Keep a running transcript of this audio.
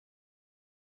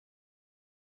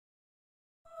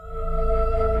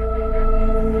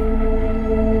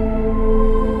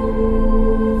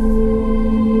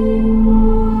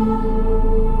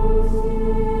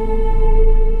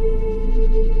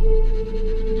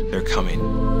they're coming.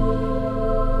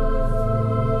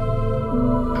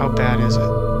 How bad is it?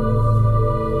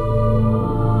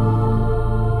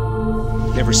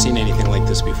 Never seen anything like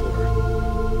this before.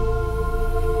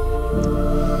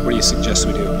 What do you suggest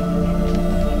we do?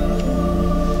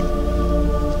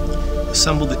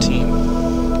 Assemble the team.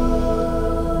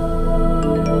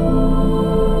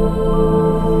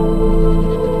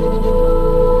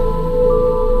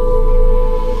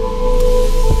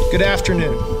 Good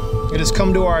afternoon. It has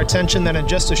come to our attention that in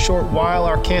just a short while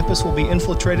our campus will be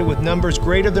infiltrated with numbers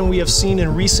greater than we have seen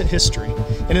in recent history.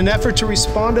 In an effort to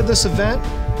respond to this event,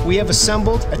 we have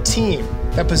assembled a team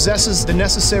that possesses the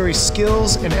necessary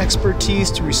skills and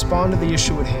expertise to respond to the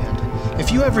issue at hand. If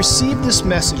you have received this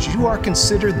message, you are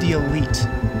considered the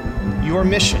elite. Your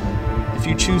mission, if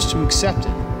you choose to accept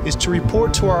it, is to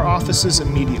report to our offices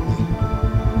immediately.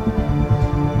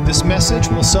 This message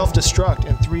will self-destruct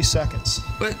in 3 seconds.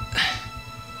 What?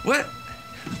 What?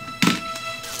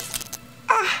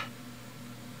 Ah!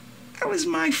 That was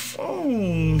my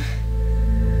phone.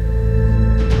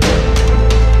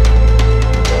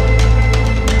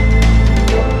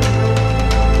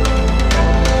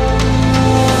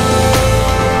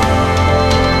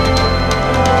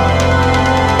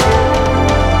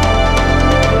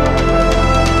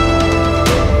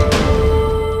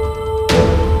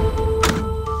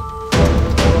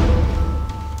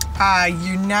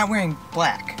 You're not wearing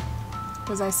black.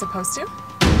 Was I supposed to?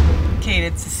 Kate,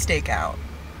 it's a stakeout.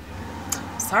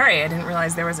 Sorry, I didn't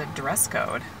realize there was a dress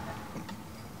code.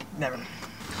 Never.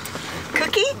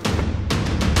 Cookie?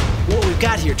 What we've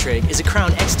got here, Trig, is a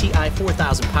Crown XTI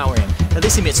 4000 power amp. Now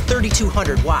this emits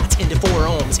 3,200 watts into 4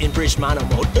 ohms in bridged mono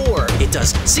mode, or it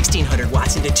does 1,600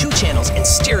 watts into 2 channels in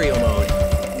stereo mode.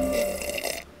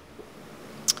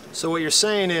 So what you're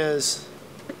saying is,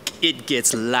 It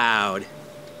gets loud.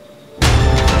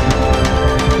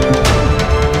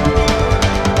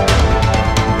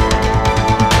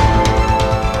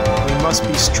 we must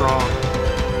be strong.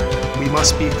 We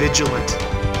must be vigilant.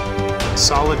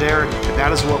 Solidarity,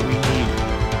 that is what we need.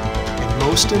 And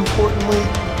most importantly,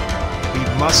 we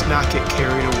must not get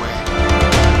carried away.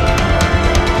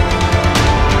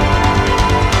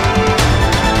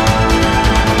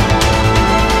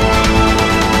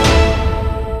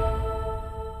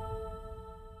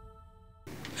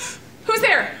 Who's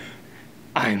there?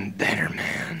 I'm better,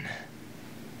 man.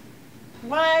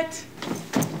 What?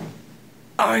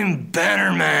 I'm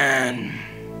better, man.